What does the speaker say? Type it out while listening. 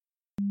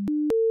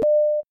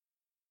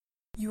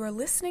You are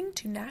listening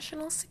to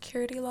National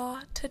Security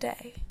Law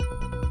Today.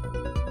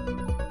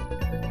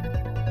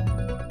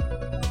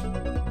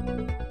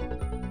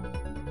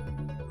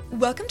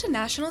 Welcome to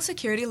National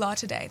Security Law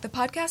Today, the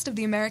podcast of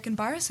the American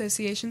Bar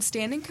Association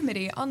Standing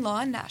Committee on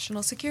Law and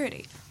National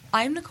Security.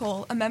 I'm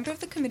Nicole, a member of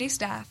the committee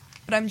staff,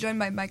 but I'm joined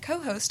by my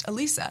co-host,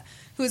 Elisa,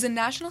 who is a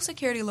national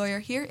security lawyer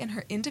here in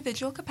her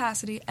individual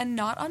capacity and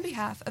not on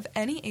behalf of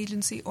any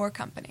agency or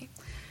company.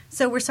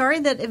 So we're sorry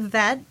that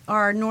Yvette,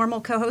 our normal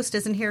co-host,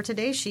 isn't here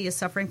today. She is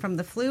suffering from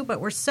the flu, but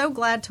we're so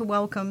glad to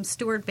welcome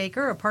Stewart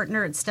Baker, a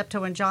partner at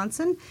Steptoe &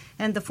 Johnson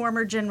and the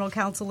former general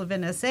counsel of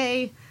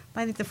NSA.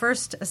 I think the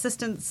first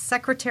assistant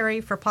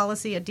secretary for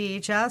policy at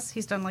DHS.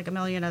 He's done like a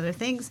million other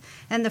things.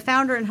 And the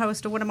founder and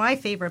host of one of my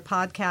favorite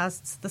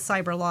podcasts, the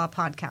Cyber Law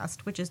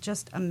Podcast, which is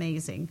just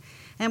amazing.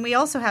 And we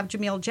also have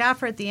Jamil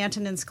Jaffer at the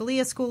Antonin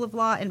Scalia School of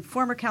Law and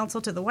former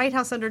counsel to the White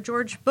House under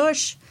George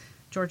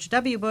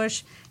W.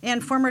 Bush,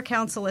 and former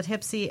counsel at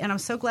HPSCI. And I'm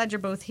so glad you're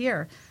both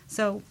here.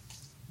 So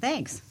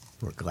thanks.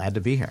 We're glad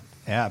to be here.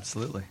 Yeah,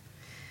 absolutely.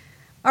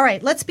 All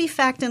right, let's be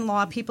fact and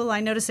law people. I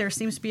notice there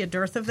seems to be a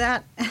dearth of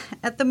that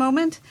at the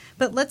moment.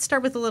 But let's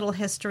start with a little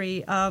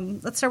history.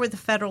 Let's start with the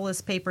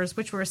Federalist Papers,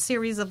 which were a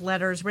series of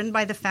letters written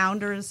by the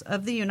founders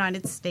of the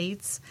United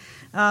States.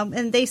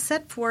 And they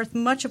set forth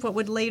much of what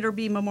would later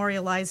be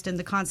memorialized in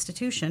the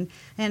Constitution.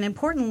 And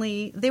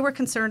importantly, they were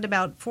concerned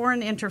about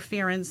foreign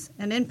interference.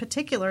 And in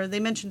particular, they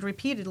mentioned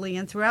repeatedly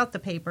and throughout the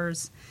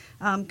papers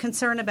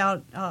concern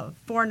about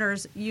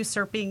foreigners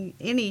usurping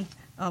any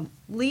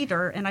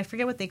leader, and I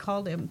forget what they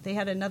called him. They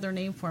had another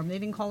name for him. They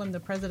didn't call him the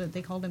president.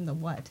 They called him the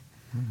what?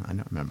 I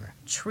don't remember.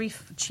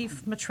 Chief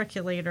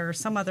matriculator or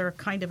some other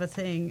kind of a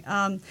thing.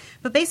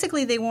 But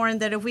basically they warned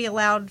that if we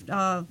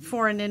allowed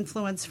foreign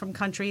influence from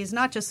countries,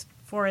 not just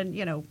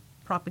foreign,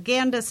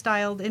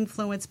 propaganda-styled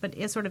influence,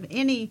 but sort of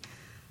any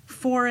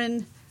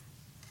foreign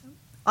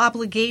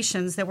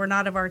obligations that were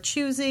not of our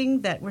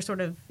choosing, that were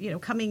sort of,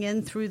 coming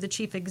in through the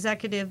chief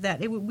executive,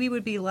 that we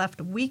would be left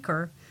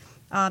weaker.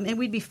 And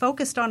we'd be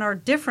focused on our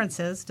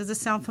differences, does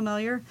this sound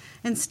familiar,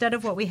 instead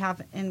of what we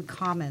have in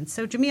common.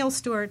 So Jamil,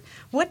 Stewart,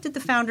 what did the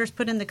founders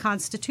put in the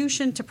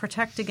Constitution to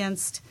protect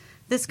against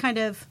this kind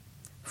of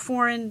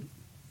foreign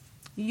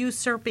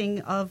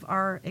usurping of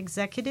our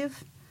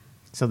executive?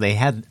 So they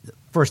had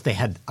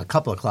a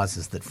couple of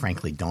clauses that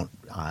frankly don't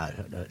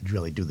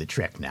really do the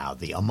trick now.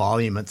 The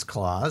emoluments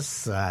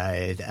clause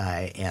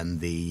and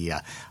the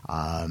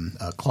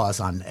clause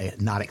on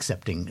not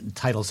accepting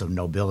titles of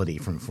nobility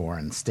from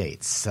foreign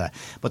states.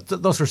 But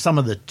those were some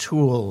of the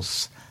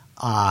tools.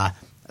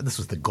 This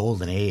was the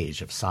golden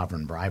age of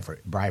sovereign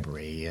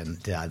bribery, and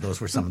those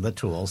were some of the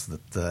tools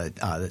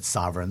that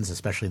sovereigns,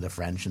 especially the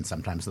French and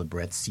sometimes the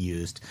Brits,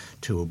 used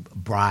to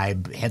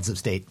bribe heads of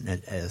state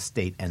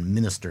and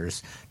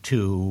ministers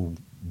to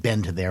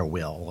bend to their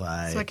will.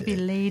 So I could be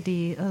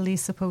Lady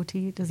Elisa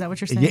Poteet. Is that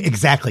what you're saying?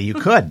 Exactly, you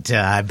could,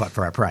 but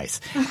for a price.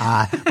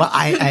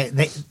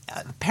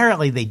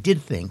 Apparently they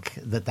did think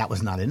that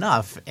was not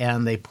enough,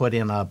 and they put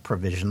in a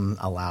provision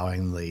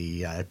allowing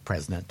the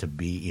president to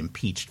be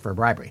impeached for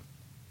bribery.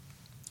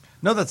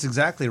 No, that's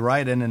exactly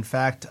right. And in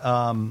fact,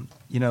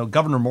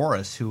 Governor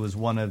Morris, who was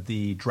one of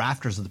the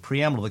drafters of the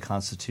preamble of the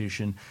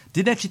Constitution,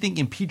 didn't actually think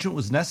impeachment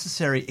was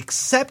necessary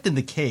except in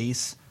the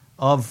case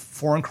of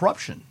foreign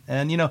corruption.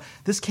 And,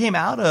 this came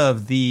out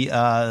of the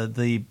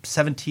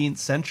 17th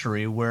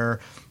century where,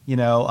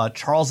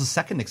 Charles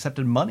II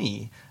accepted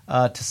money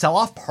to sell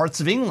off parts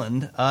of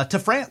England to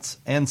France.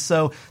 And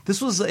so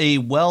this was a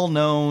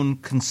well-known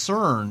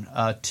concern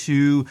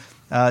to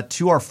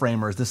our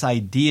framers, this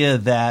idea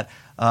that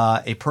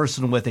a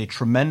person with a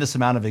tremendous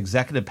amount of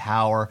executive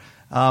power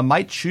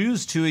might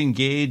choose to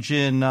engage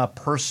in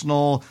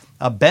personal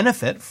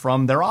benefit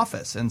from their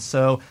office. And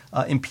so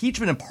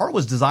impeachment in part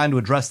was designed to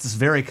address this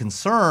very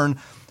concern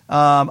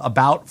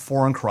about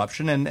foreign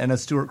corruption. And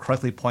as Stewart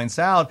correctly points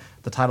out,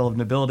 the title of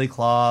nobility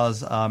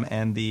clause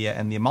and the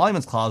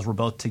emoluments clause were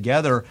both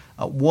together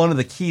one of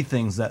the key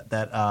things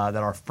that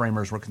our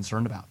framers were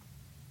concerned about.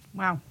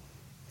 Wow.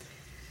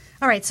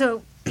 All right,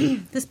 so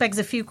this begs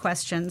a few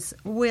questions.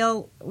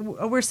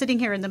 We're sitting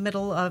here in the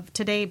middle of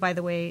today, by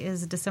the way,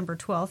 is December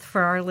 12th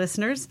for our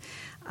listeners.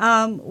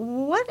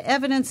 What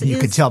evidence You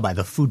could tell by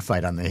the food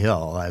fight on the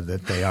Hill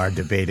that they are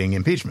debating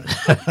impeachment.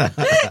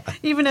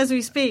 Even as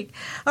we speak.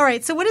 All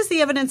right, so what is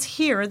the evidence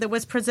here that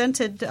was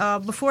presented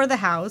before the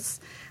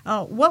House?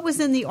 What was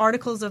in the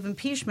articles of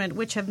impeachment,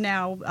 which have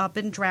now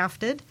been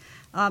drafted?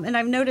 And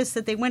I've noticed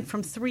that they went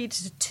from 3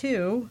 to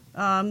 2.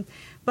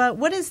 But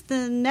what is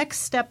the next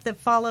step that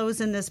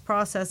follows in this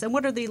process, and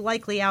what are the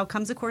likely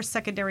outcomes, of course,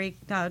 secondary,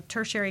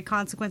 tertiary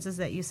consequences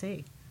that you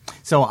see?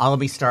 So let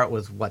me start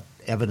with what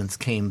evidence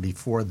came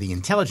before the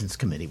Intelligence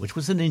Committee, which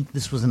was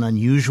this was an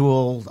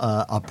unusual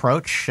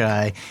approach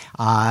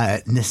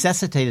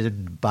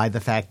necessitated by the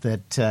fact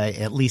that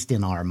at least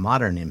in our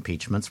modern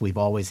impeachments, we've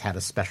always had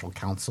a special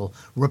counsel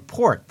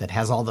report that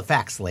has all the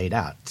facts laid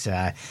out.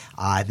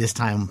 This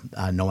time,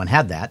 no one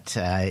had that.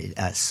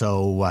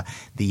 So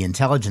the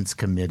Intelligence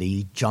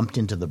Committee jumped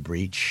into the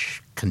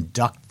breach,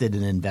 conducted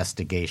an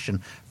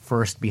investigation,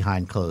 first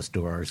behind closed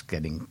doors,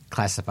 getting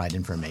classified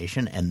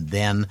information, and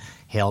then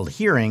held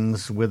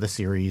hearings with a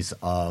series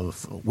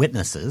of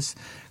witnesses,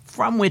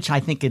 from which I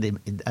think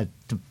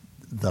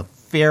the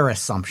fair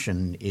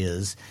assumption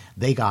is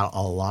they got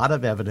a lot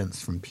of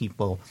evidence from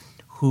people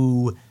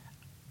who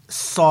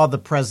saw the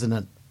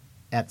president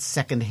at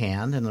second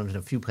hand and in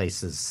a few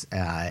places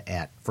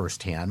at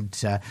first hand,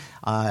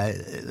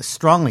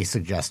 strongly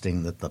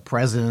suggesting that the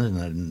president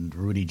and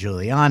Rudy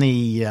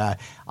Giuliani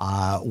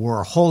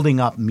were holding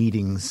up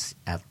meetings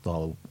at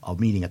a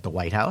meeting at the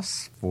White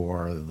House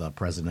for the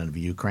president of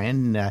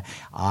Ukraine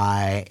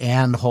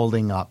and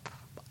holding up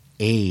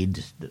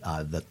aid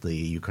that the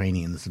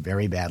Ukrainians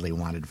very badly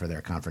wanted for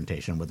their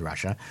confrontation with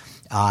Russia.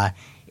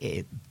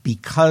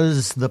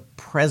 Because the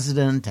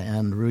president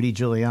and Rudy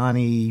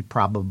Giuliani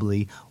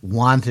probably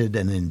wanted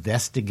an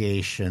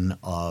investigation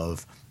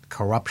of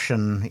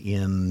corruption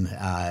in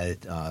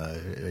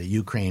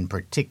Ukraine,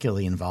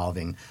 particularly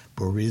involving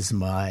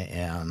Burisma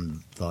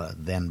and the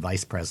then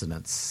vice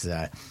president's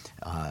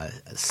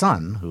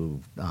son,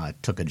 who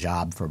took a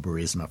job for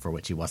Burisma for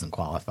which he wasn't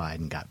qualified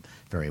and got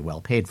very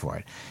well paid for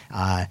it.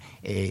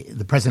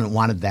 The president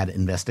wanted that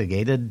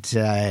investigated,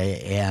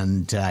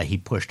 and he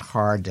pushed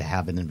hard to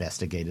have it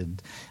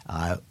investigated.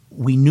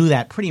 We knew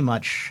that pretty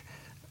much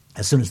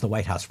as soon as the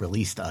White House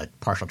released a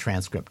partial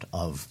transcript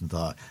of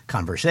the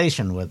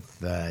conversation with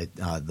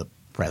the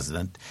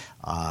president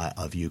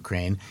of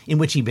Ukraine, in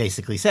which he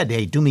basically said,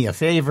 hey, do me a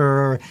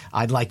favor,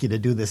 I'd like you to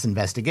do this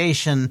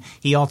investigation.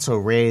 He also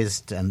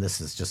raised, and this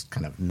is just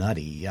kind of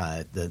nutty,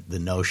 the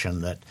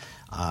notion that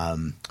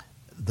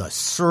the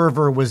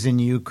server was in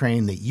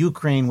Ukraine, that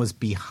Ukraine was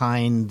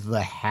behind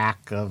the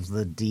hack of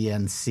the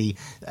DNC,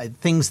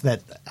 things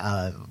that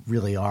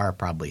really are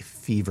probably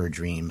fever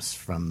dreams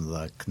from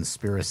the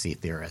conspiracy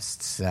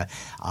theorists.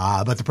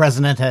 But the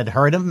president had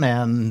heard him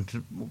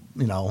and,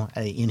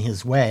 in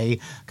his way,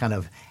 kind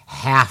of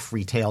half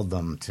retailed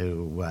them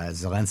to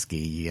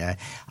Zelensky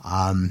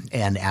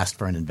and asked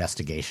for an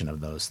investigation of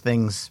those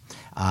things.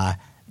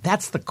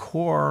 That's the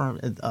core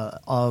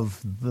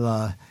of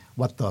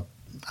what the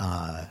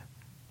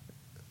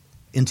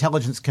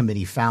Intelligence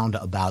Committee found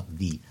about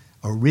the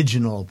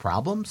original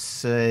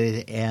problems,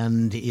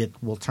 and it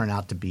will turn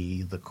out to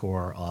be the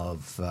core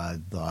of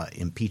the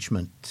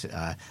impeachment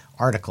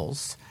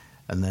articles.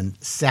 And then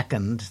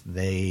second,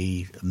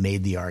 they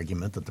made the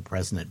argument that the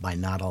president, by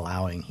not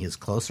allowing his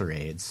closer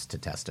aides to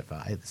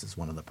testify, this is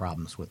one of the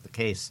problems with the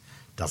case,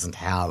 doesn't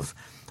have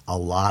a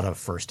lot of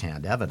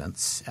firsthand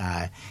evidence,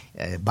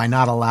 by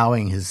not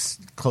allowing his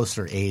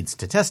closer aides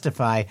to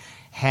testify,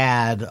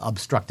 had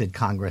obstructed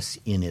Congress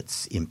in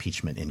its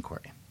impeachment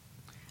inquiry.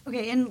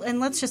 Okay, and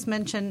let's just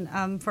mention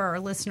for our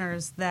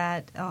listeners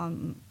that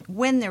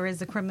when there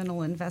is a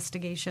criminal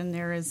investigation,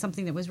 there is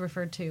something that was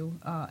referred to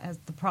as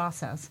the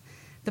process.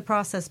 The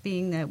process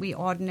being that we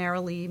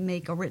ordinarily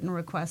make a written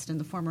request in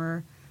the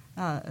former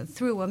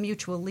through a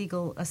mutual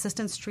legal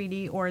assistance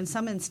treaty, or in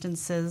some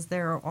instances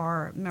there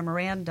are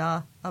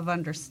memoranda of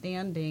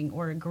understanding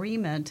or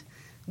agreement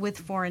with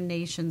foreign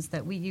nations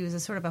that we use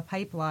as sort of a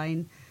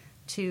pipeline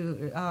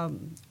to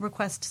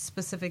request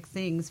specific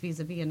things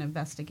vis-a-vis an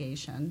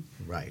investigation.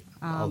 Right.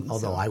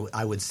 Although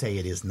I would say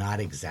it is not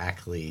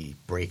exactly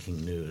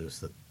breaking news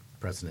that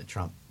President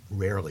Trump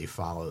rarely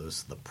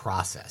follows the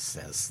process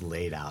as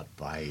laid out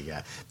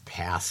by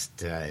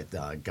past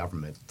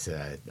government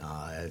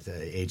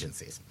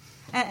agencies.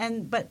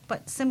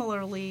 But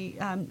similarly,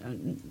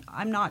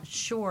 I'm not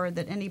sure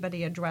that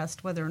anybody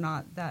addressed whether or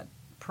not that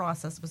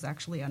process was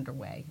actually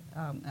underway.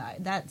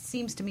 That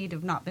seems to me to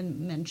have not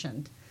been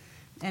mentioned.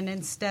 And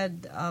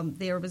instead,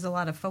 there was a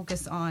lot of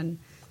focus on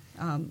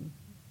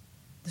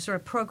the sort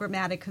of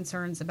programmatic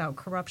concerns about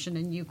corruption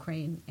in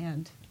Ukraine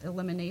and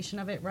elimination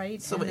of it,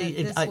 right? So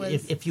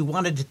if you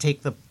wanted to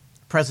take the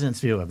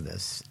president's view of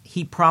this,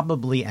 he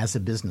probably, as a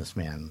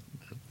businessman,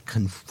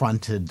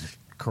 confronted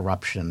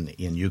corruption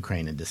in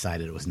Ukraine and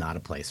decided it was not a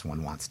place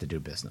one wants to do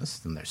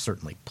business. And there's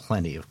certainly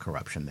plenty of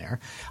corruption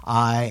there.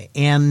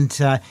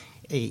 And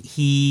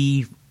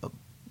he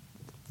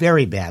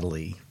very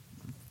badly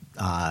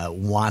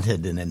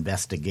wanted an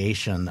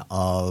investigation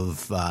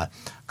of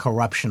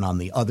corruption on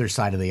the other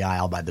side of the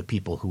aisle by the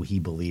people who he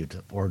believed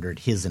ordered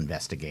his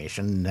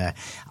investigation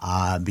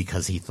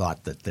because he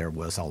thought that there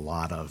was a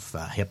lot of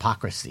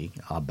hypocrisy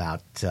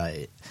about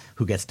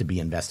who gets to be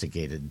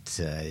investigated,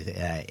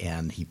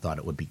 and he thought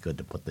it would be good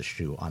to put the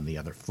shoe on the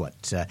other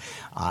foot.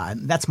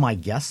 That's my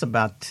guess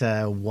about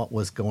what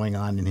was going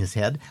on in his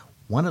head.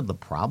 One of the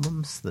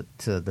problems that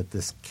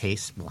this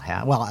case will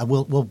have.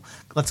 Well,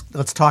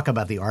 let's talk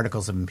about the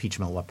articles of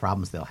impeachment. What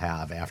problems they'll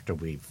have after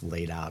we've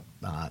laid out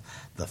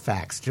the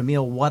facts.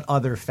 Jamil, what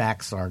other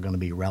facts are going to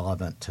be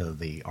relevant to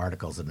the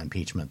articles of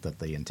impeachment that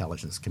the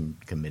Intelligence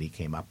Committee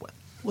came up with?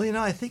 Well,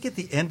 I think at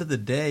the end of the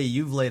day,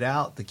 you've laid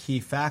out the key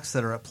facts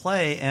that are at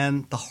play,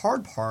 and the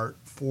hard part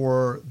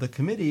for the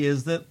committee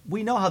is that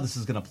we know how this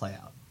is going to play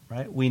out.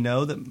 Right? We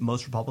know that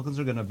most Republicans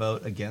are going to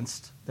vote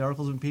against the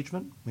articles of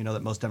impeachment. We know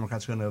that most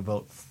Democrats are going to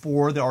vote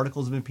for the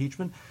articles of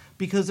impeachment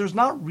because there's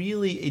not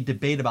really a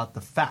debate about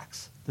the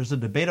facts. There's a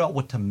debate about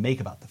what to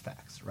make about the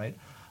facts, right?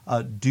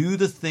 Do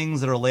the things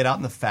that are laid out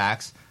in the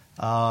facts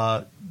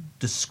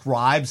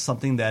describe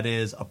something that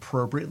is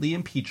appropriately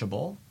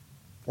impeachable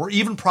or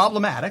even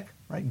problematic,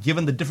 right,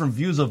 given the different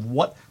views of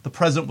what the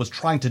president was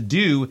trying to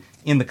do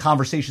in the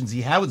conversations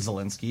he had with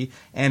Zelensky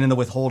and in the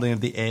withholding of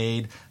the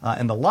aid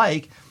and the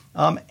like.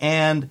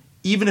 And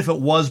even if it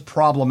was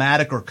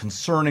problematic or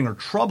concerning or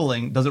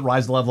troubling, does it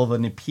rise to the level of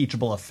an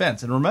impeachable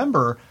offense? And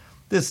remember,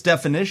 this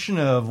definition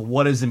of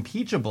what is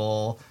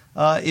impeachable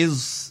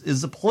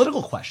is a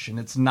political question.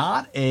 It's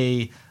not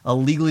a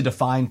legally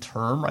defined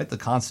term, right? The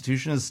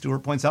Constitution, as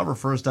Stewart points out,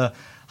 refers to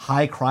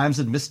high crimes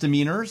and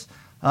misdemeanors,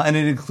 and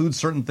it includes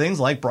certain things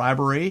like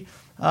bribery.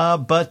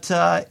 But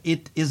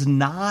it is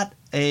not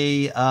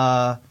something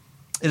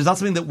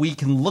that we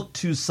can look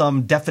to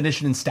some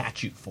definition in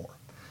statute for.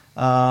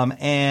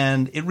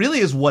 And it really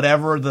is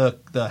whatever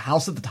the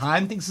House at the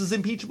time thinks is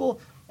impeachable,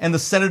 and the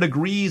Senate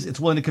agrees it's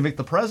willing to convict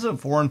the president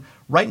for. And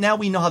right now,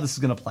 we know how this is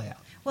going to play out.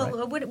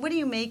 Well, right? what do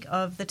you make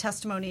of the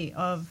testimony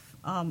of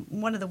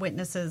one of the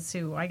witnesses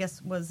who I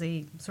guess was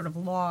a sort of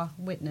law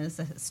witness,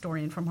 a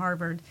historian from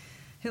Harvard,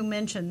 who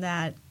mentioned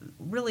that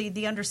really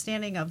the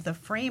understanding of the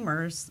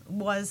framers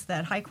was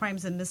that high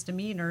crimes and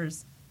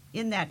misdemeanors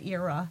in that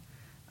era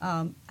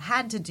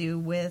had to do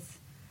with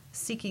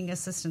seeking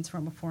assistance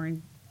from a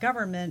foreign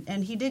government,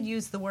 and he did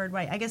use the word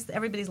right. I guess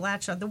everybody's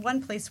latched on. The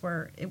one place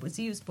where it was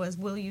used was,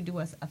 "Will you do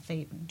us a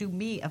favor? Do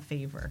me a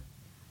favor?"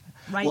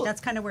 Right. Well, that's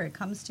kind of where it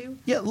comes to.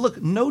 Yeah.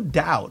 Look, no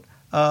doubt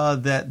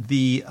that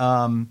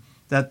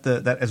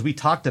that as we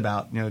talked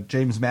about,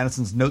 James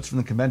Madison's notes from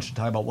the convention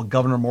talking about what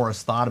Governor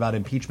Morris thought about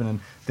impeachment and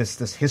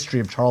this history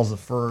of Charles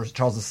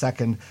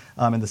II,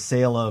 and the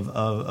sale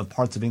of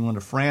parts of England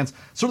to France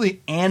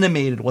certainly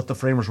animated what the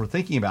framers were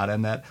thinking about,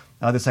 and that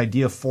this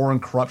idea of foreign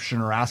corruption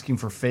or asking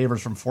for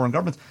favors from foreign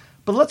governments.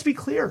 But let's be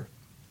clear,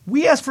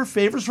 we ask for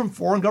favors from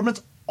foreign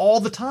governments all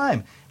the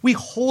time. We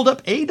hold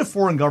up aid to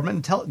foreign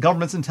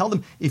governments and tell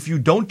them, if you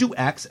don't do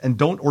X and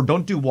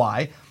don't do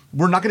Y,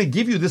 we're not going to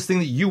give you this thing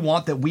that you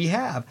want that we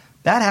have.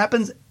 That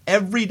happens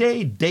every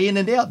day, day in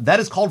and day out. That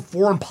is called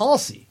foreign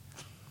policy,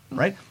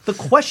 right? The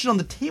question on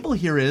the table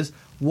here is,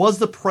 was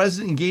the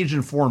president engaged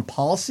in foreign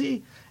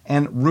policy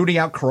and rooting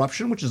out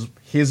corruption, which is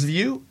his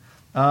view,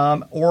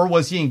 or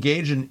was he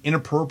engaged in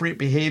inappropriate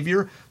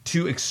behavior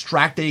to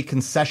extract a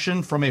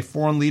concession from a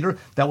foreign leader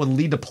that would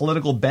lead to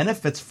political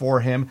benefits for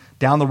him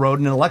down the road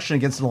in an election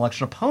against an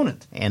election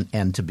opponent?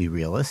 And to be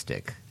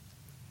realistic,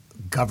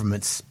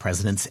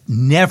 presidents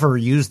never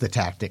use the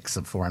tactics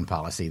of foreign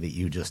policy that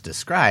you just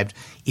described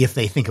if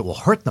they think it will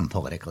hurt them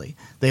politically.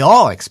 They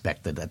all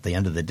expect that at the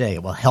end of the day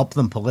it will help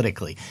them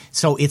politically.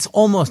 So it's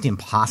almost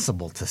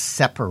impossible to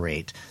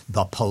separate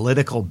the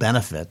political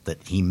benefit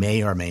that he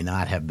may or may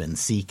not have been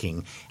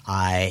seeking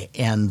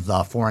and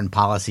the foreign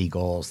policy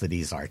goals that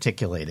he's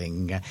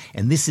articulating.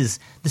 And this is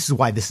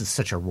why this is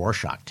such a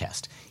Rorschach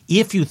test.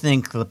 If you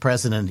think the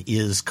president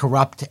is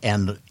corrupt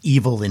and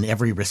evil in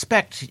every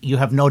respect, you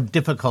have no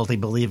difficulty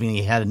believing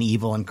he had an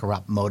evil and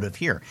corrupt motive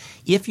here.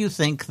 If you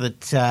think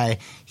that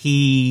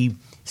he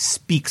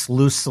speaks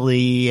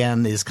loosely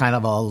and is kind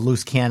of a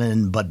loose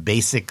cannon, but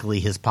basically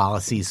his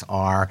policies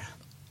are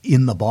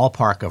in the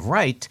ballpark of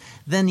right,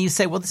 then you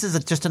say, well, this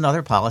is just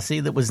another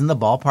policy that was in the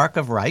ballpark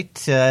of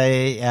right.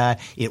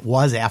 It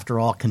was, after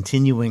all,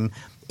 continuing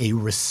a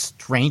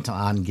restraint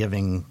on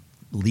giving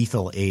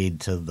lethal aid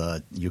to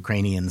the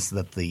Ukrainians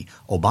that the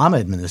Obama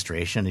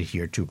administration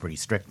adhered to pretty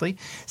strictly.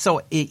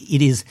 So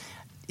it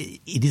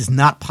is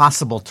not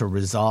possible to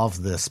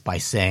resolve this by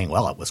saying,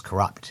 well, it was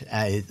corrupt,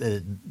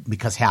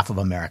 because half of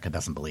America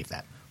doesn't believe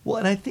that. Well,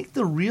 and I think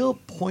the real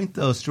point,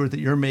 though, Stewart, that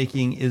you're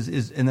making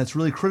is and that's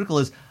really critical,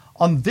 is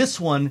on this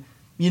one,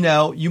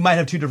 you might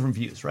have two different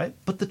views, right?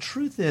 But the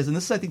truth is, and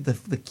this is, I think,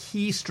 the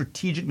key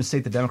strategic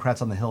mistake the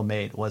Democrats on the Hill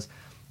made was,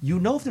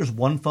 if there's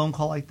one phone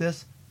call like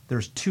this,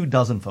 there's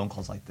 24 phone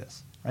calls like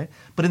this, right?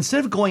 But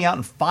instead of going out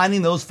and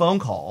finding those phone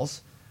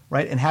calls,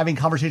 right, and having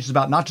conversations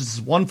about not just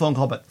this one phone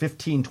call, but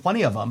 15,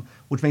 20 of them,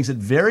 which makes it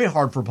very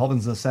hard for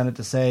Republicans in the Senate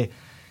to say,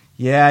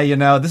 yeah,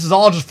 this is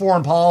all just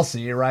foreign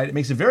policy, right? It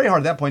makes it very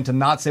hard at that point to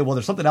not say, well,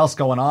 there's something else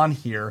going on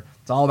here.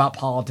 It's all about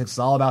politics. It's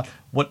all about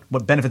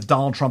what benefits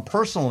Donald Trump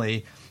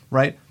personally,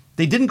 right?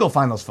 They didn't go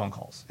find those phone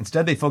calls.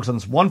 Instead, they focused on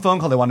this one phone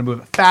call. They wanted to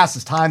move it fast.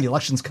 It's time. The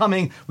election's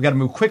coming. We got to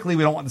move quickly.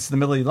 We don't want this in the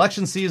middle of the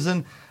election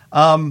season.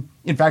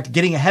 In fact,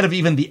 getting ahead of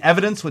even the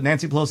evidence with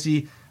Nancy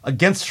Pelosi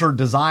against her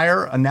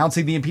desire,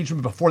 announcing the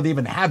impeachment before they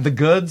even had the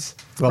goods.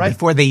 Well, right?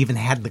 Before they even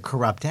had the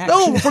corrupt act.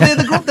 No, before they had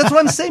that's what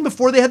I'm saying.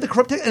 Before they had the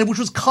corrupt act, which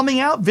was coming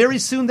out very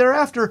soon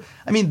thereafter.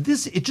 I mean,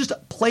 it just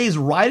plays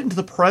right into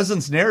the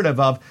president's narrative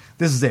of,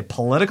 this is a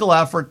political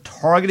effort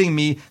targeting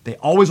me. They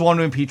always wanted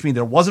to impeach me.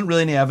 There wasn't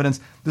really any evidence.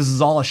 This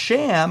is all a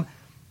sham.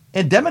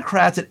 And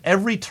Democrats at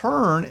every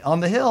turn on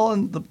the Hill,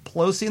 and the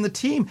Pelosi and the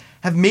team,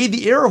 have made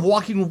the error of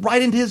walking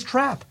right into his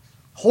trap,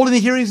 holding the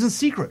hearings in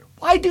secret.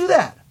 Why do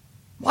that?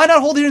 Why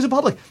not hold the hearings in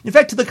public? In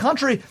fact, to the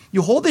contrary,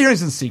 you hold the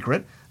hearings in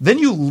secret, then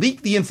you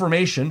leak the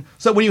information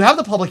so that when you have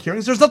the public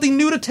hearings, there's nothing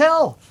new to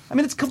tell. I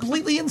mean, it's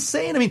completely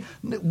insane. I mean,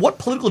 what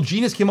political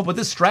genius came up with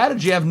this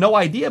strategy? I have no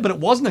idea, but it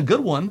wasn't a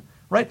good one,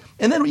 right?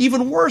 And then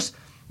even worse,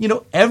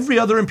 every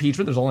other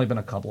impeachment, there's only been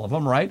a couple of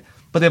them, right?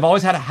 But they've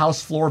always had a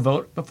House floor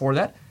vote before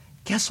that.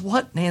 Guess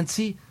what,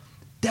 Nancy?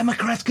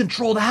 Democrats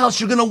control the House.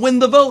 You're going to win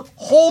the vote.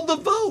 Hold the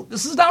vote.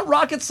 This is not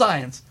rocket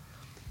science.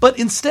 But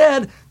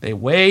instead, they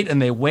wait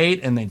and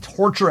they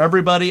torture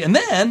everybody. And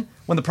then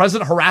when the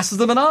president harasses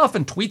them enough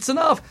and tweets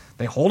enough,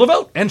 they hold a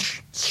vote. And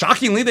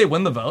shockingly, they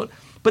win the vote.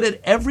 But at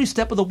every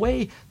step of the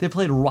way, they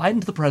played right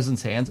into the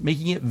president's hands,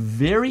 making it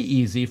very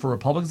easy for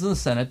Republicans in the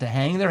Senate to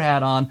hang their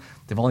hat on.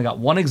 They've only got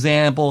one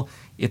example.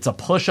 It's a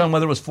push on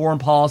whether it was foreign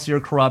policy or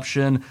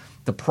corruption.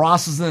 The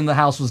process in the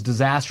House was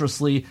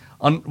disastrously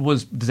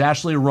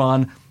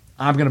run.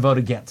 I'm going to vote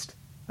against.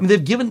 I mean,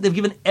 they've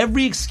given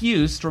every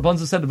excuse to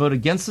Republicans in the Senate to vote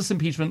against this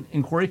impeachment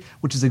inquiry,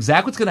 which is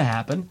exactly what's going to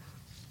happen.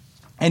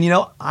 And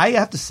I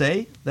have to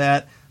say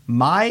that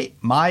my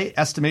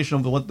estimation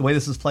of the way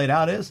this has played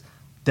out is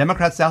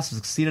Democrats have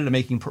succeeded at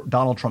making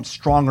Donald Trump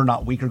stronger,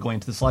 not weaker, going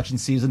into this election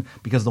season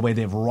because of the way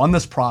they've run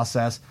this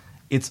process.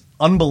 It's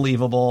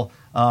unbelievable.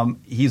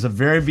 He's a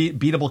very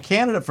beatable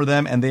candidate for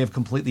them, and they have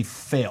completely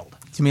failed.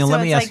 Jamil,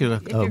 let me ask you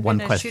one question.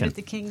 question. Shoot at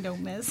the king,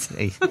 don't miss.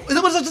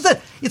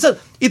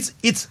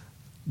 It's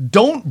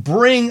don't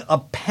bring a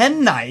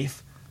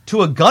penknife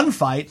to a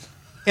gunfight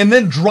and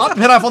then drop a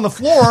penknife on the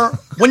floor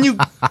when you.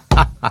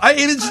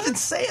 It's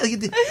insane.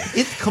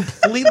 It's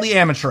completely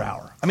amateur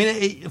hour. I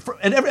mean,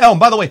 and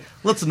by the way,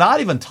 let's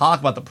not even talk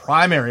about the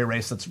primary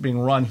race that's being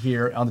run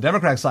here on the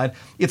Democratic side.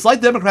 It's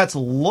like Democrats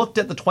looked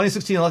at the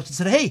 2016 election and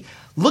said, "Hey,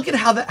 look at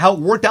how it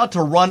worked out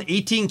to run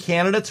 18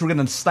 candidates who are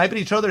going to snipe at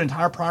each other the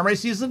entire primary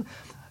season."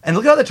 And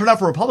look at how that turned out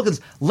for Republicans.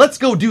 Let's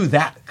go do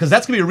that because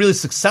that's going to be a really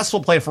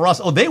successful play for us.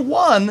 Oh, they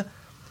won,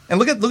 and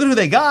look at who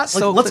they got.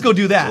 Let's go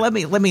do that. Let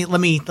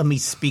me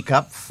speak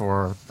up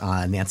for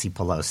Nancy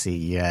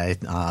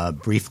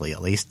Pelosi briefly,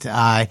 at least.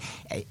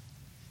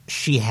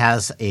 She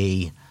has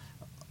a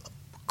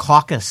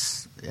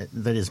caucus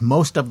that is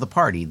most of the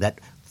party that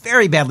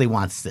very badly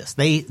wants this.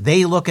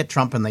 They look at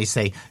Trump and they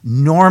say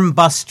norm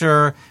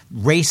buster,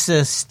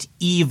 racist,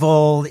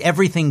 evil,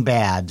 everything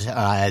bad.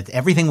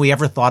 Everything we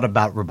ever thought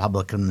about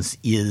Republicans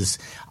is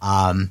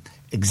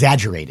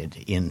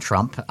exaggerated in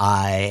Trump,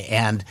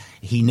 and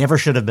he never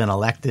should have been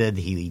elected.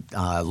 He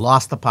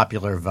lost the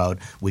popular vote.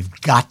 We've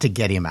got to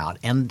get him out.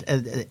 And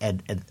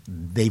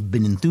they've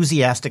been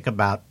enthusiastic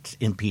about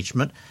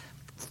impeachment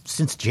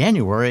since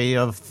January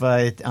of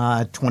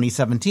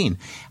 2017.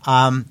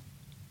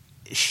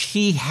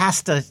 She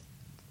has to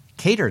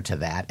cater to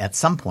that at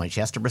some point. She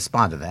has to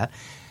respond to that.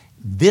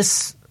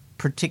 This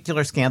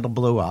particular scandal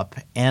blew up,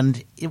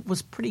 and it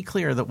was pretty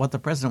clear that what the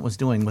president was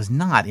doing was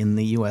not in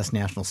the U.S.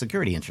 national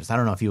security interest. I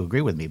don't know if you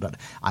agree with me, but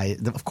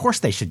of course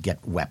they should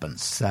get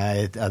weapons.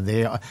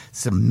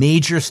 It's a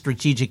major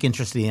strategic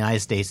interest of the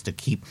United States to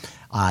keep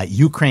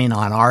Ukraine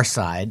on our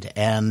side,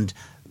 and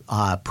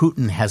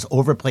Putin has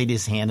overplayed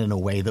his hand in a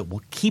way that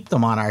will keep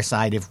them on our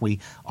side if we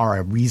are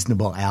a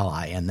reasonable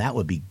ally, and that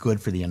would be good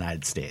for the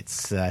United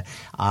States.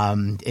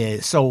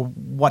 So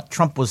what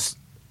Trump was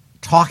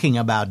talking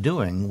about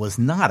doing was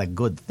not a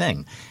good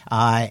thing,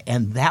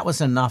 and that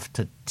was enough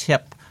to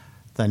tip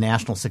the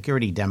National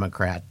Security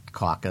Democrat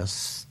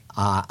caucus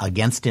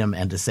against him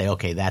and to say,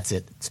 okay, that's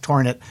it. It's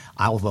torn it.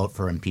 I'll vote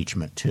for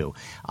impeachment too.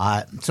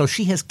 So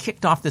she has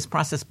kicked off this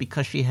process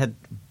because she had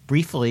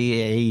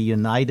briefly a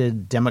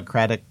united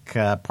Democratic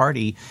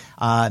Party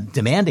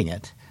demanding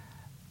it.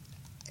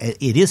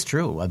 It is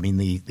true. I mean,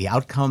 the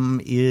outcome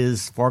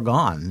is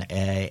foregone,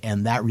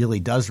 and that really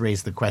does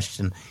raise the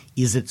question,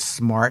 is it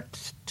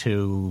smart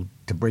to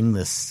bring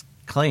this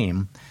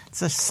claim?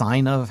 It's a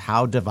sign of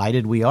how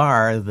divided we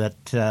are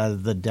that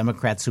the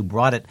Democrats who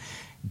brought it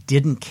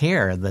didn't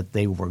care that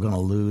they were going to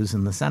lose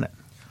in the Senate.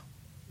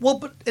 Well,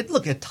 but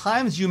look, at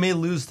times you may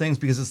lose things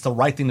because it's the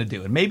right thing to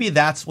do. And maybe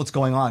that's what's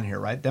going on here,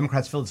 right?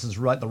 Democrats feel this is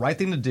the right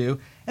thing to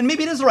do. And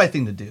maybe it is the right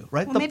thing to do,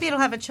 right? Well, maybe it'll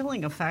have a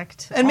chilling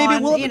effect and maybe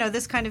on,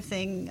 this kind of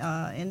thing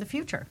in the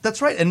future.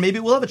 That's right. And maybe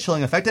it will have a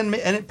chilling effect,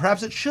 and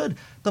perhaps it should.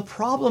 The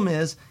problem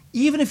is,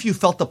 even if you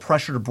felt the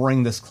pressure to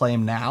bring this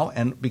claim now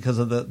and because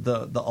of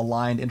the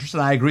aligned interest,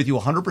 and I agree with you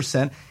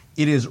 100%,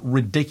 it is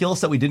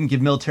ridiculous that we didn't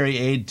give military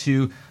aid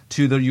to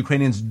the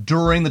Ukrainians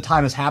during the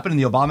time this happened in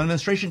the Obama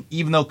administration,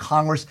 even though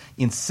Congress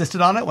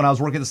insisted on it. When I was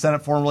working at the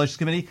Senate Foreign Relations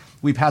Committee,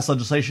 we passed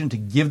legislation to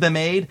give them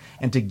aid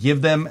and to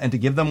give them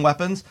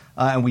weapons,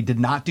 and we did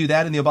not do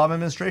that in the Obama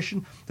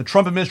administration. The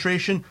Trump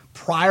administration,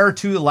 prior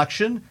to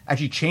election,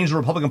 actually changed the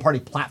Republican Party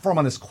platform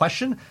on this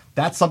question.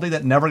 That's something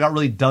that never got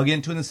really dug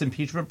into in this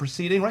impeachment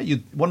proceeding, right?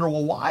 You wonder,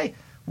 well, why?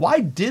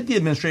 Why did the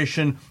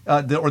administration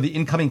or the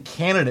incoming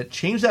candidate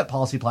change that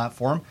policy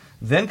platform,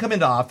 then come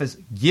into office,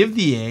 give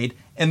the aid,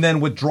 and then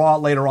withdraw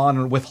it later on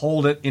and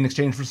withhold it in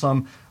exchange for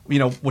some,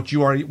 what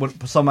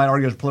some might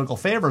argue as political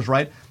favors,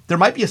 right? There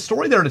might be a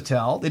story there to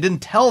tell. They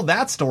didn't tell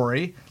that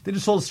story. They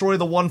just told the story of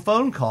the one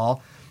phone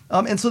call.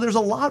 And so there's a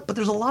lot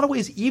of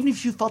ways, even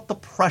if you felt the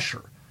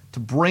pressure to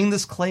bring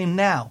this claim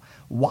now,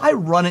 why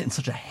run it in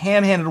such a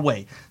ham-handed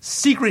way?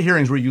 Secret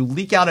hearings where you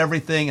leak out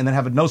everything and then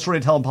have no story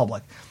to tell in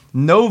public.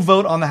 No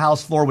vote on the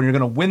House floor when you're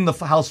going to win the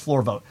House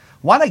floor vote.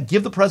 Why not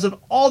give the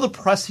president all the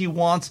press he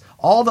wants,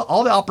 all the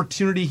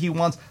opportunity he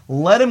wants?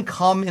 Let him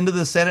come into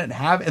the Senate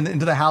and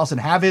into the House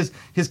and have his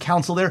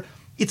counsel there.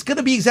 It's going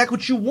to be exactly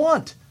what you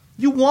want.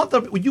 You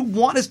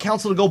want his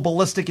counsel to go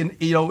ballistic and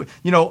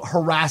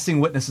harassing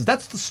witnesses.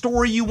 That's the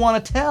story you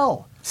want to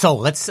tell. So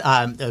let's.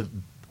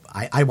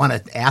 I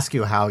want to ask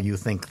you how you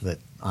think that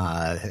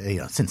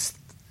since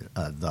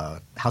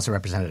the House of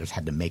Representatives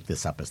had to make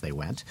this up as they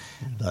went,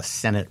 the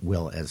Senate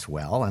will as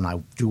well. And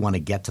I do want to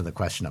get to the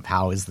question of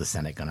how is the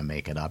Senate going to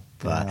make it up.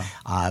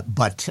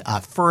 But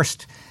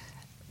first,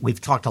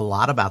 we've talked a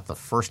lot about the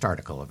first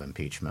article of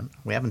impeachment.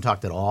 We haven't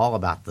talked at all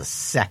about the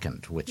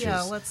second, which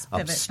is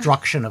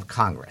obstruction of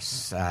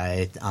Congress.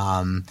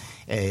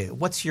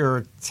 What's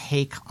your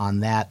take on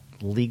that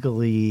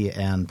legally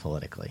and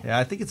politically? Yeah,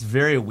 I think it's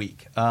very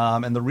weak.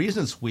 And the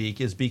reason it's weak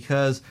is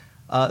because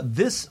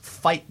this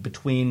fight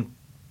between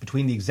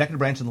the executive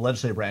branch and the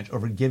legislative branch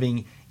over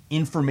giving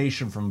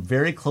information from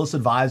very close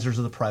advisors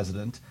of the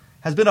president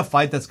has been a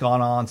fight that's gone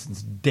on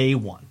since day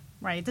one.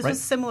 Right. This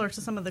was similar to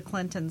some of the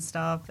Clinton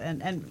stuff and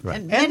the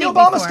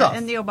Obama stuff.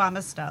 And the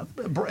Obama stuff.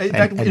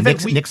 In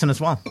fact, Nixon as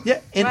well.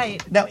 Yeah.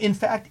 Right. Now, in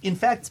fact,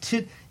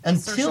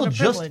 until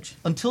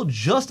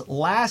just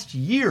last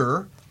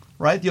year,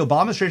 right, the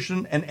Obama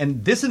administration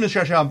and this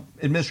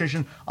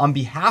administration on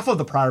behalf of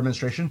the prior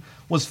administration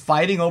was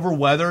fighting over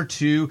whether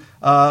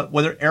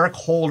Eric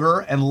Holder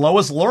and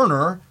Lois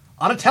Lerner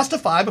ought to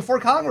testify before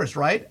Congress,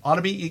 right?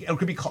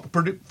 Could be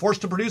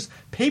forced to produce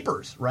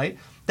papers, right?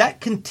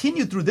 That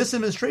continued through this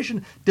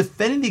administration,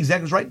 defending the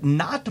executive's right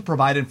not to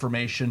provide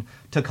information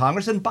to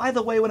Congress. And by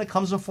the way, when it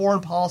comes to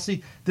foreign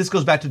policy, this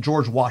goes back to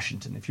George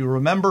Washington. If you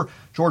remember,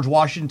 George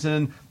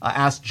Washington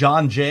asked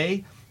John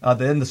Jay,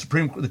 then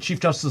the Chief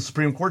Justice of the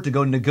Supreme Court, to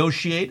go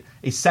negotiate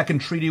a second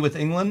treaty with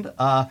England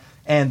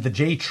and the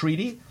Jay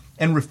Treaty,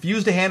 and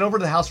refused to hand over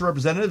to the House of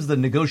Representatives the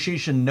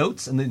negotiation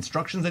notes and the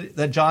instructions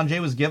that John Jay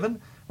was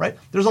given. Right?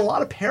 There's a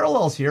lot of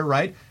parallels here,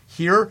 right?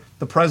 Here,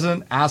 the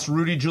president asked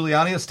Rudy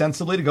Giuliani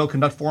ostensibly to go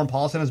conduct foreign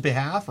policy on his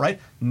behalf,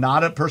 right?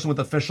 Not a person with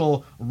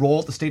official role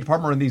at the State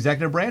Department or in the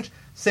executive branch.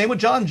 Same with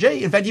John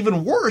Jay. In fact,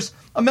 even worse,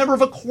 a member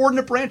of a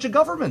coordinate branch of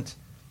government.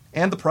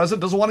 And the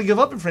president doesn't want to give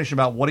up information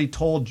about what he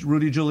told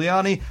Rudy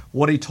Giuliani,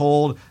 what he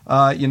told,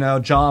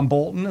 John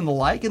Bolton and the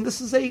like. And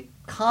this is a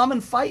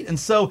common fight. And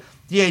so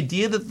the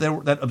idea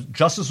that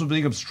justice was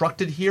being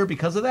obstructed here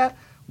because of that,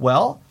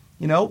 well,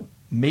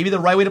 maybe the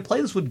right way to play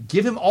this would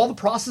give him all the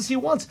process he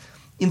wants.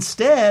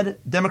 Instead,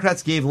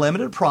 Democrats gave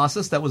limited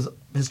process that was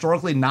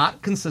historically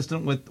not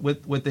consistent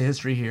with the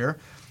history here.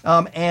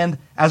 And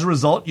as a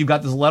result, you've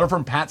got this letter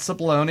from Pat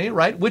Cipollone,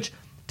 right, which,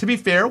 to be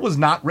fair, was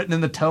not written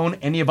in the tone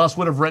any of us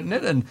would have written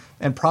it,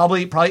 and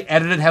probably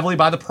edited heavily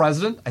by the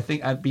president. I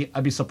think I'd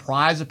be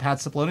surprised if Pat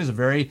Cipollone, who's a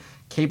very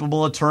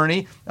capable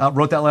attorney,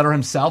 wrote that letter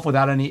himself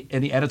without any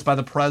edits by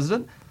the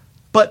president.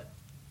 But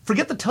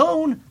forget the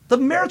tone. The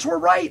merits were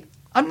right.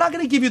 I'm not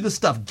going to give you this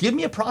stuff. Give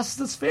me a process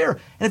that's fair.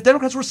 And if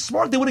Democrats were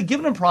smart, they would have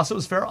given him a process that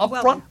was fair up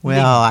front.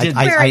 Well,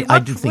 I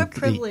do think what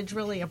privilege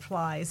really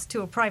applies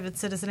to a private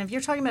citizen. If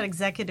you're talking about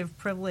executive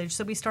privilege,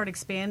 so we start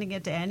expanding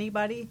it to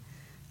anybody,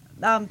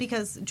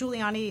 because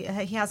Giuliani,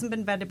 he hasn't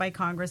been vetted by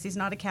Congress. He's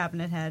not a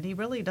cabinet head. He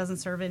really doesn't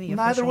serve any official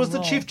role. Neither was the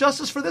Chief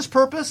Justice for this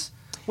purpose.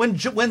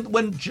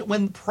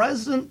 When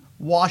President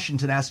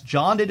Washington asked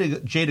John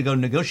Jay to go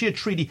negotiate a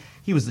treaty,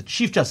 he was the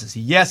Chief Justice.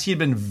 Yes, he had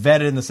been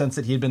vetted in the sense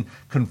that he had been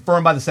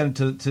confirmed by the Senate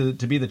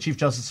to be the Chief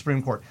Justice of the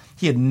Supreme Court.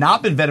 He had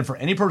not been vetted for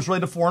any purpose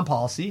related to foreign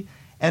policy.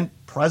 And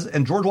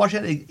George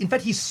Washington, in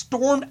fact, he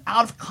stormed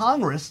out of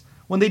Congress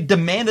when they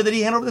demanded that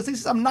he hand over this thing. He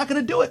says, "I'm not going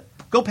to do it.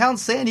 Go pound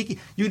sand."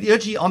 You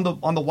actually on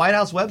the White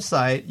House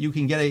website, you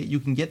can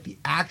get the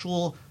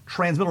actual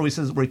transmittal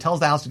where he tells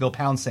the House to go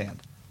pound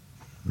sand.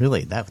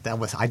 Really, that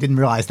was, I didn't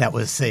realize that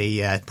was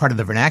a part of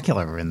the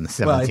vernacular in the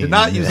 17th. Well, I did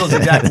not use those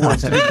exact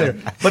words, to be clear.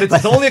 But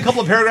it's only a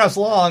couple of paragraphs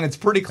long. It's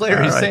pretty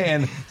clear. He's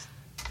saying.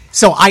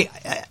 So I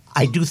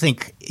do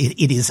think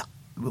it is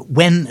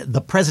when the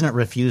president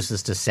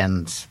refuses to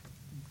send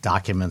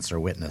documents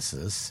or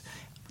witnesses,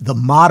 the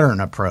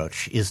modern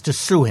approach is to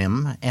sue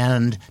him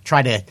and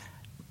try to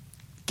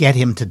get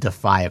him to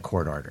defy a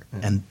court order.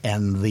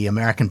 And the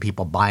American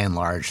people, by and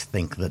large,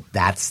 think that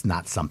that's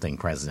not something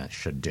presidents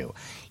should do.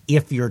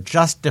 If you're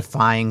just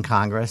defying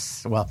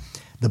Congress, well,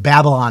 the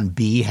Babylon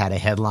Bee had a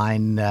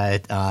headline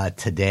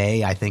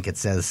today. I think it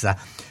says,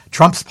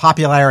 Trump's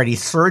popularity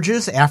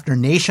surges after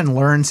nation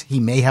learns he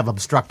may have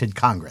obstructed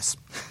Congress.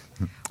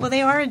 Well,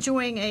 they are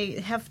enjoying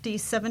a hefty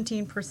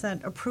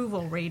 17%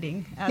 approval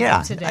rating as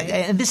of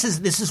today. And this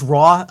is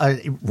raw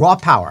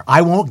power.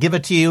 I won't give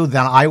it to you,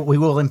 then we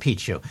will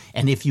impeach you.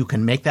 And if you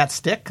can make that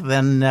stick,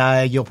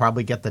 then you'll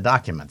probably get the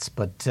documents.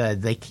 But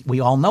we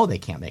all know they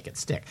can't make it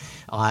stick.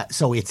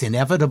 So it's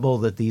inevitable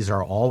that these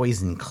are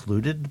always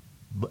included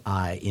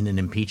in an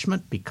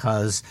impeachment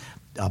because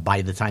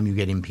by the time you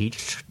get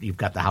impeached, you've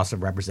got the House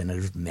of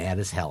Representatives mad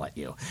as hell at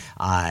you,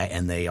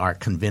 and they are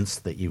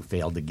convinced that you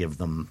failed to give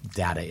them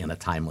data in a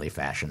timely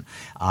fashion.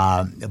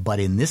 But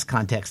in this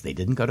context, they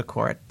didn't go to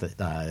court.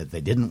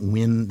 They didn't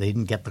win. They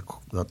didn't get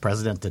the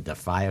president to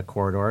defy a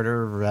court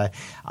order,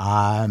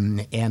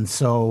 and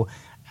so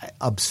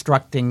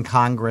obstructing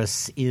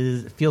Congress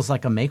feels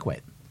like a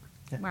make-weight.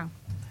 Wow.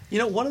 You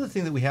know, one of the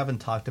things that we haven't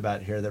talked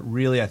about here that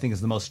really I think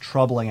is the most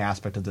troubling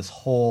aspect of this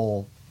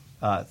whole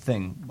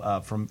thing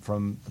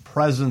from the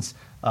president's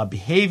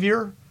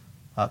behavior,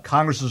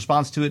 Congress's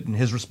response to it, and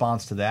his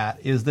response to that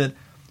is that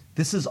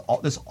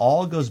this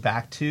all goes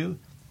back to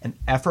an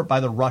effort by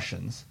the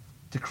Russians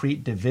to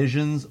create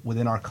divisions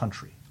within our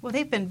country. Well,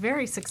 they've been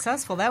very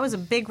successful. That was a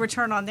big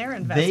return on their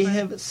investment. They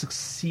have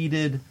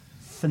succeeded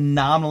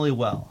phenomenally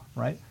well,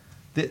 right?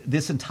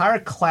 This entire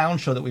clown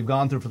show that we've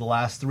gone through for the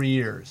last 3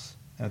 years,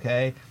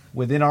 okay,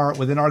 within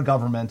our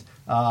government,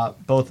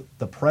 both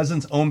the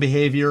president's own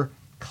behavior,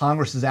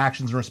 Congress's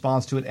actions in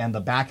response to it, and the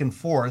back and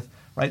forth,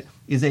 right,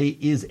 is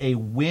a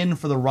win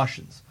for the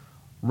Russians.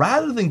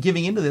 Rather than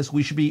giving into this,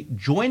 we should be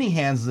joining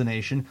hands as a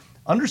nation,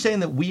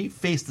 understanding that we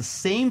face the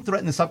same threat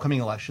in this upcoming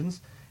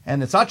elections,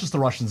 and it's not just the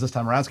Russians this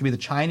time around, it's going to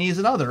be the Chinese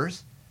and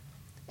others.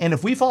 And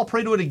if we fall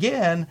prey to it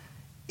again,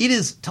 it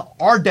is to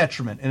our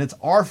detriment, and it's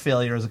our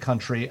failure as a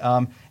country.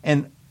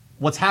 And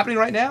what's happening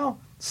right now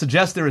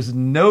suggests there is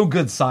no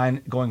good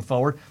sign going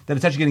forward, that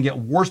it's actually going to get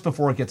worse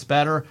before it gets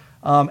better.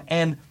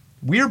 And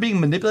we are being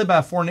manipulated by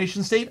a foreign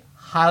nation state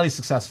highly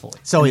successfully.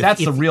 So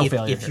that's the real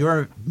failure. If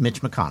you're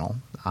Mitch McConnell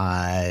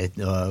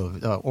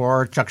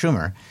or Chuck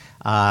Schumer,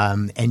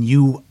 and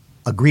you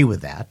agree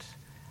with that,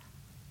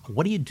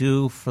 what do you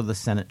do for the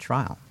Senate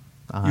trial?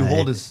 You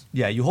hold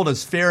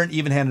as fair and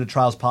even-handed a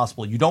trial as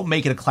possible. You don't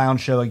make it a clown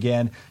show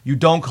again. You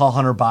don't call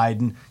Hunter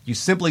Biden. You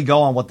simply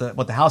go on what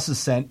the House has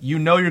sent. You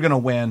know you're going to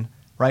win,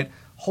 right?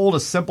 Hold a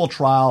simple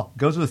trial.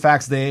 Go through the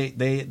facts they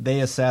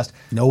assessed.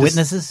 No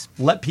witnesses.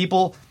 Let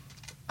people.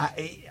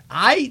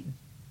 My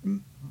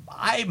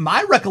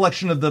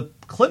recollection of the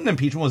Clinton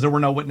impeachment was there were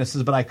no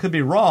witnesses, but I could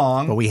be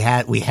wrong. But we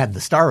had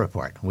the Starr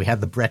report. We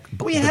had the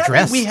we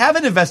have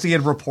an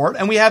investigative report,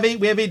 and we have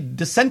a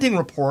dissenting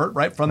report,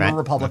 right, from the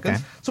Republicans.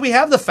 Okay. So we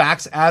have the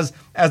facts as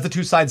the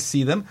two sides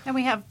see them, and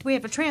we have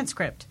a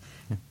transcript.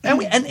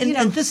 And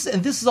this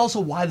is also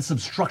why this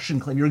obstruction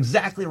claim. You're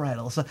exactly right,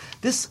 Alyssa.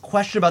 This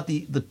question about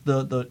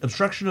the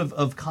obstruction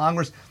of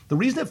Congress, the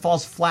reason it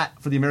falls flat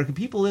for the American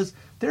people is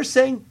they're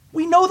saying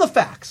we know the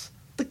facts.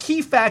 The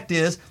key fact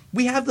is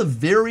we have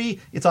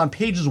it's on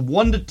pages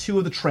 1 to 2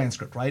 of the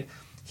transcript, right?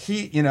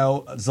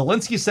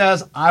 Zelensky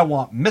says, I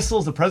want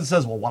missiles. The president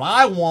says, well, what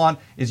I want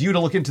is you to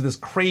look into this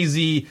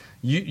crazy,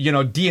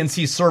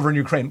 DNC server in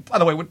Ukraine. By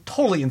the way,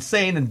 totally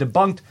insane and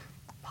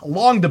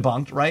long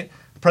debunked, right?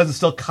 The president's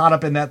still caught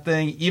up in that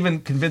thing, even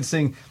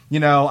convincing, I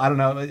don't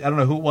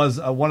know who it was,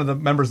 one of the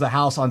members of the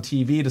House on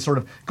TV to sort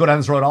of go down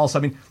this road also.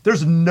 I mean,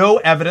 there's no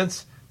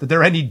evidence that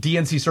there are any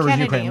DNC servers in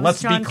Ukraine.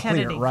 Let's be clear,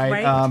 Kennedy,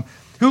 right?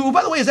 Who,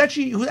 by the way, is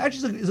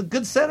a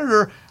good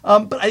senator,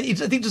 but I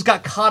think just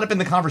got caught up in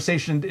the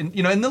conversation, and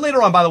then later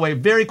on, by the way,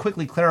 very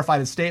quickly clarified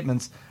his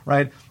statements.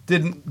 Right,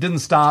 didn't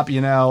stop the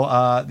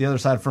other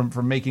side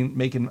from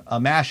making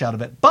a mash out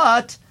of it.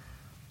 But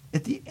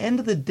at the end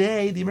of the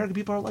day, the American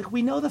people are like,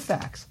 we know the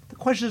facts. The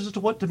question is just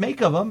what to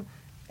make of them,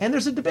 and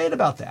there's a debate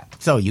about that.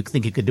 So you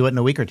think you could do it in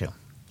a week or two?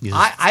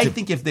 I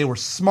think if they were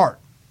smart,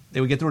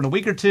 they would get through in a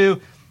week or two.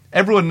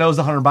 Everyone knows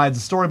the Hunter Biden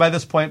story by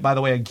this point. By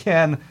the way,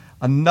 again,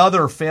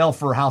 another fail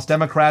for House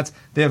Democrats.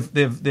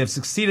 They've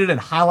succeeded in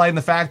highlighting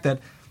the fact that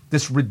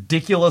this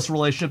ridiculous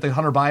relationship that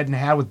Hunter Biden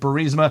had with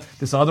Burisma,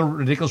 this other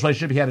ridiculous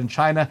relationship he had in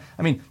China.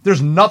 I mean,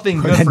 there's nothing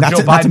good for Joe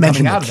Biden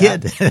coming out of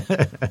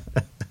that.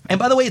 And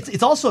by the way,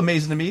 it's also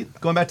amazing to me,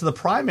 going back to the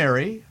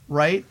primary,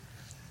 right,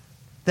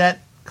 that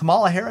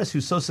Kamala Harris,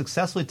 who so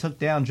successfully took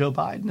down Joe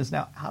Biden, is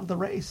now out of the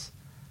race.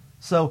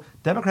 So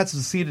Democrats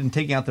have succeeded in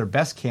taking out their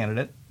best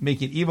candidate,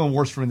 making it even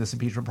worse for in this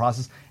impeachment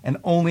process, and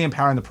only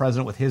empowering the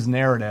president with his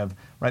narrative,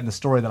 right, in the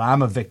story that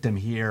I'm a victim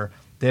here.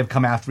 They have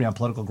come after me on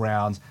political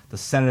grounds. The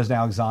Senate has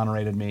now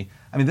exonerated me.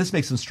 I mean, this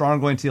makes him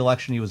stronger going to the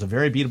election. He was a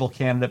very beatable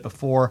candidate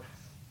before.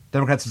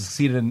 Democrats have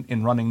succeeded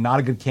in running not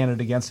a good candidate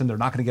against him. They're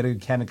not going to get a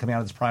good candidate coming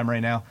out of this primary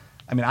now.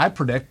 I mean, I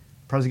predict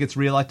the president gets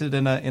reelected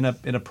by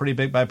a pretty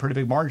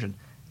big margin,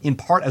 in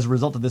part as a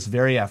result of this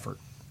very effort.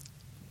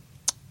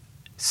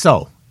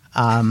 So.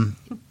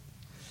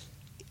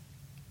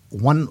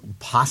 One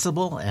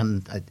possible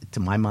and, to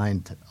my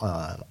mind,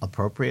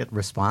 appropriate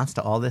response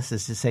to all this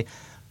is to say,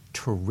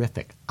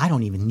 terrific. I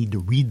don't even need to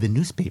read the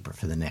newspaper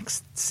for the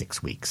next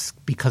 6 weeks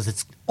because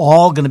it's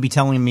all going to be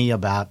telling me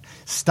about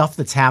stuff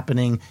that's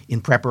happening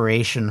in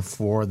preparation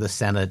for the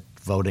Senate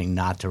voting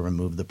not to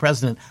remove the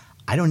president.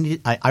 I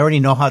already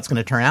know how it's going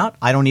to turn out.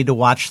 I don't need to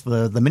watch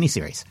the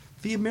miniseries.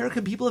 The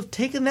American people have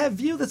taken that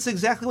view. That's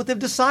exactly what they've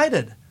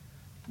decided.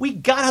 We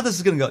got how this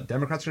is going to go.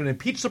 Democrats are going to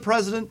impeach the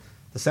president.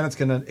 The Senate's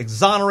going to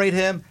exonerate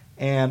him,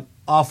 and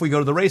off we go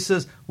to the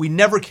races. We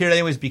never cared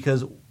anyways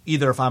because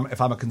either if I'm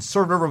a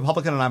conservative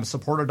Republican and I'm a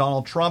supporter of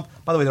Donald Trump.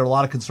 By the way, there are a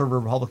lot of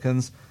conservative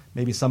Republicans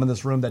maybe some in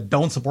this room that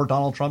don't support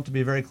Donald Trump, to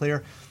be very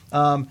clear,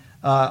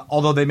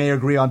 although they may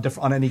agree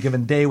on any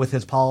given day with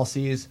his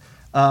policies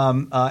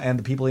and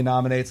the people he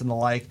nominates and the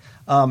like.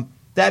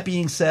 That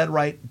being said,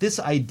 right, this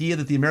idea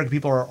that the American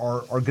people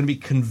are going to be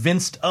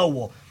convinced,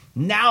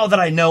 now that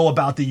I know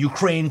about the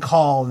Ukraine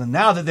call and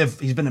now that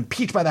he's been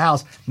impeached by the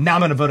House, now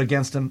I'm going to vote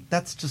against him.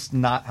 That's just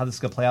not how this is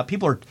going to play out.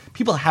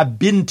 People have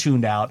been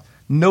tuned out.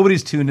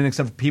 Nobody's tuned in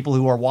except for people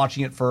who are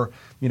watching it for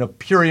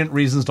purient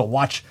reasons, to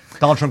watch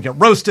Donald Trump get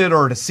roasted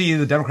or to see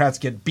the Democrats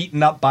get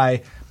beaten up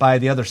by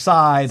the other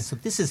side. So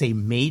this is a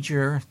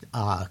major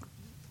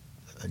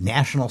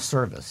national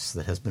service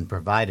that has been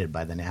provided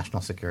by the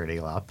National Security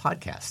Law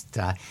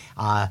podcast.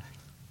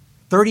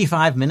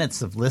 35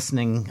 minutes of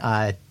listening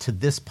to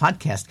this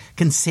podcast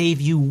can save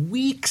you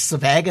weeks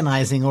of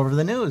agonizing over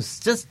the news.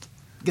 Just,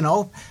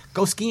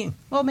 go skiing.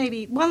 Well,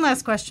 maybe one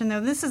last question,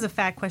 though. This is a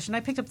fact question. I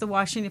picked up the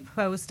Washington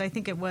Post, I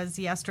think it was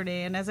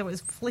yesterday, and as I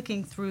was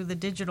flicking through the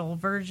digital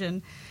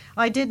version,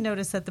 I did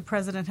notice that the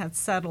president had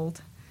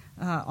settled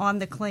on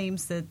the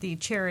claims that the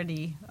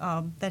charity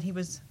that he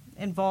was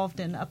involved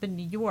in up in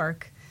New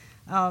York,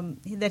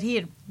 that he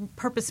had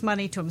purposed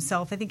money to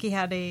himself. I think he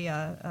had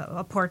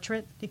a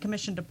portrait. He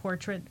commissioned a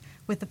portrait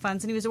with the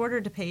funds, and he was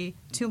ordered to pay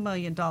 $2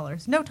 million.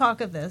 No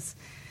talk of this.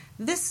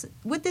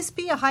 Would this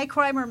be a high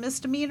crime or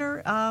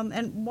misdemeanor?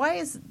 And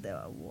why do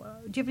you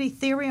have any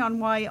theory on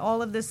why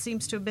all of this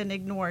seems to have been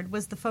ignored?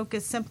 Was the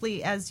focus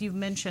simply, as you've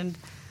mentioned,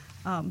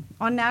 on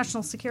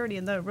national security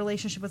and the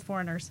relationship with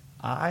foreigners?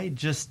 I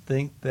just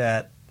think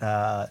that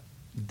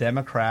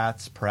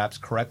Democrats, perhaps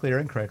correctly or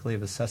incorrectly,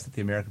 have assessed that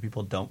the American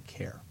people don't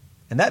care.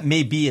 And that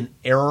may be an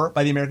error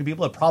by the American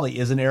people. It probably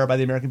is an error by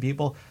the American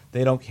people.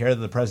 They don't care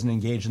that the president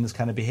engaged in this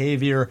kind of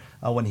behavior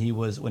when he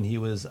was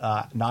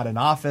not in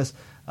office.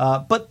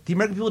 But the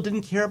American people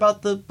didn't care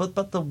about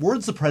the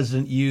words the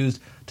president used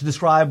to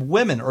describe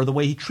women or the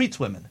way he treats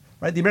women.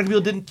 Right? The American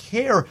people didn't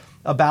care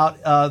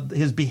about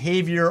his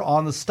behavior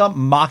on the stump,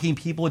 mocking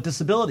people with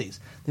disabilities.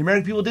 The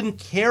American people didn't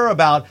care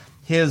about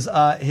his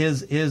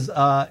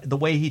the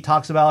way he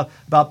talks about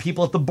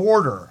people at the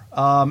border,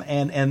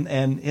 and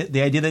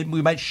the idea that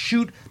we might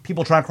shoot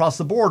people trying to cross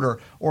the border,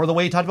 or the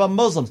way he talked about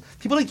Muslims.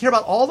 People didn't care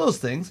about all those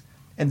things,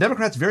 and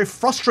Democrats, very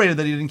frustrated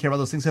that he didn't care about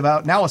those things,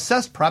 have now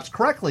assessed, perhaps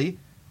correctly,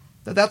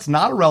 that that's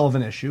not a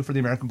relevant issue for the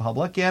American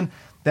public, and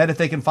that if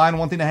they can find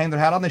one thing to hang their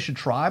hat on, they should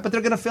try, but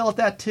they're going to fail at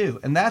that too,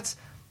 and that's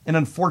an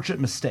unfortunate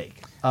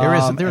mistake.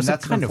 There's an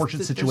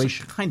unfortunate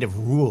situation. There's a kind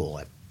of rule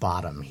at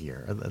bottom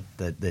here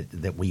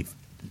that we've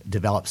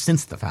developed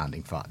since the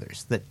Founding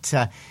Fathers,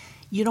 that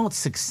you don't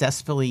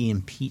successfully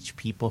impeach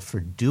people for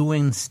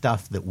doing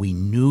stuff that we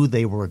knew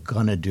they were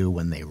going to do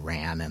when they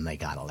ran and they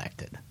got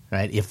elected.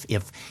 Right?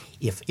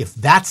 If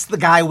that's the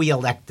guy we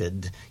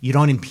elected, you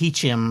don't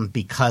impeach him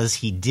because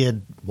he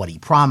did what he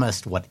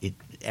promised,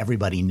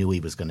 everybody knew he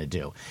was going to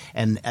do.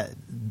 And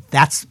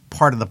that's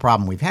part of the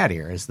problem we've had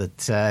here, is that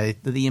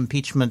the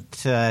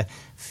impeachment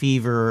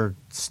fever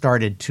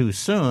started too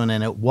soon,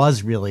 and it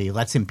was really,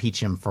 let's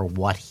impeach him for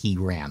what he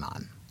ran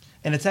on.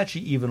 And it's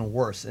actually even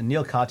worse. And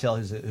Neil Cottrell,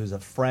 who's a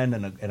friend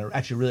and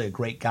actually really a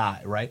great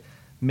guy, right,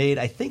 made,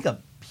 I think, a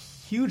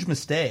huge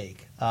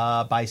mistake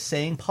by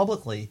saying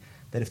publicly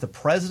that if the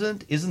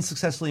president isn't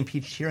successfully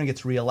impeached here and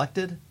gets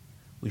reelected,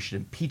 we should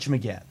impeach him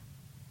again.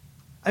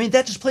 I mean,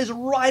 that just plays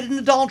right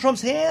into Donald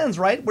Trump's hands,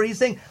 right? Where he's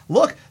saying,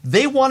 look,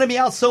 they wanted me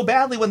out so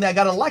badly when they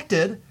got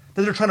elected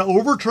that they're trying to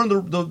overturn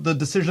the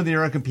decision of the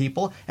American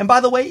people. And by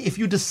the way, if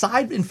you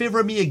decide in favor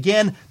of me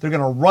again, they're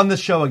going to run the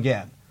show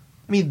again.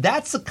 I mean,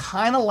 that's the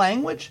kind of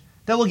language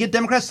that will get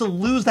Democrats to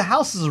lose the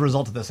House as a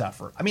result of this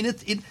effort. I mean,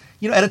 at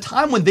a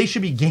time when they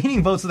should be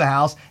gaining votes in the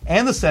House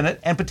and the Senate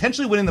and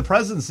potentially winning the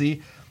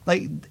presidency,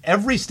 like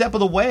every step of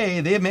the way,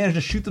 they have managed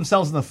to shoot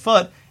themselves in the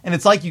foot, and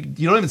it's like you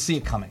don't even see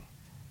it coming.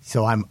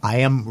 So I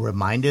am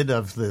reminded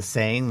of the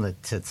saying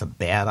that it's a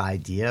bad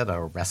idea to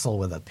wrestle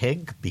with a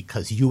pig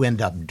because you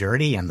end up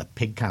dirty and the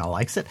pig kind of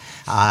likes it.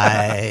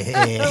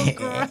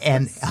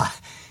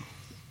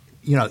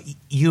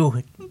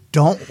 You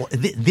don't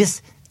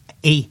this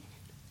 8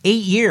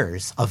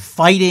 years of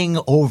fighting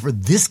over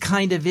this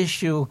kind of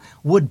issue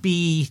would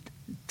be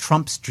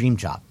Trump's dream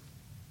job.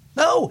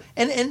 No,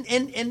 and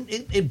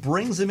it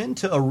brings him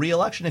into a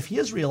re-election if he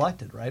is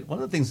re-elected, right? One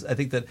of the things I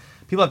think that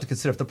people have to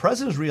consider, if the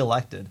president is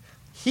re-elected,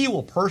 he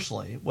will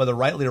personally, whether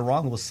rightly or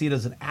wrongly, will see it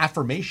as an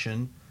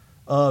affirmation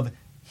of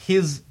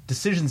his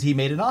decisions he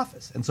made in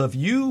office. And so if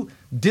you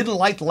didn't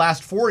like the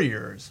last 4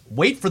 years,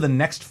 wait for the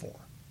next 4.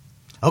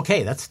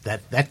 Okay,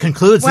 that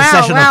concludes the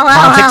session of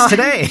politics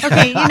today.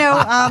 Okay,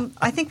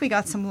 I think we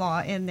got some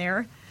law in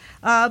there.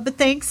 But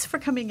thanks for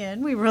coming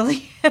in. We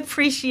really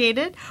appreciate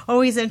it.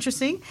 Always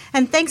interesting.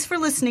 And thanks for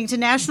listening to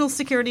National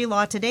Security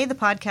Law Today, the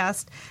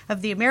podcast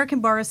of the American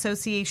Bar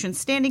Association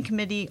Standing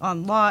Committee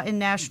on Law and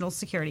National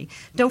Security.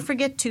 Don't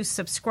forget to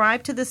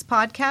subscribe to this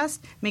podcast.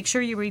 Make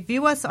sure you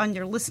review us on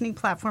your listening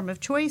platform of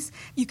choice.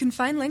 You can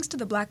find links to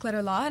the Black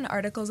Letter Law and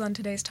articles on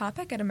today's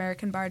topic at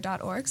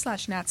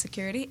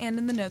americanbar.org/natsecurity and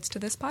in the notes to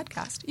this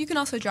podcast. You can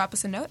also drop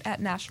us a note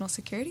at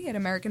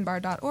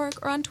nationalsecurity@americanbar.org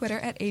or on Twitter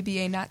at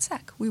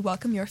ABANatSec. We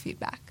welcome your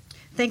feedback.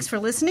 Thanks for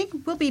listening.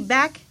 We'll be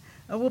back.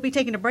 We'll be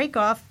taking a break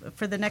off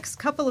for the next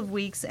couple of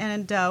weeks,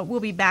 and we'll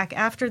be back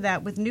after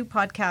that with new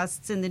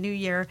podcasts in the new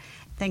year.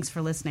 Thanks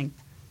for listening.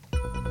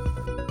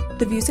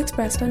 The views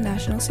expressed on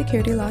National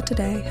Security Law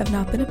Today have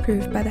not been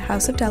approved by the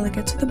House of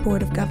Delegates or the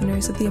Board of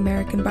Governors of the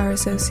American Bar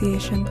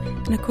Association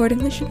and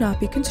accordingly should not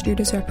be construed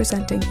as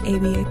representing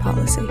ABA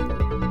policy.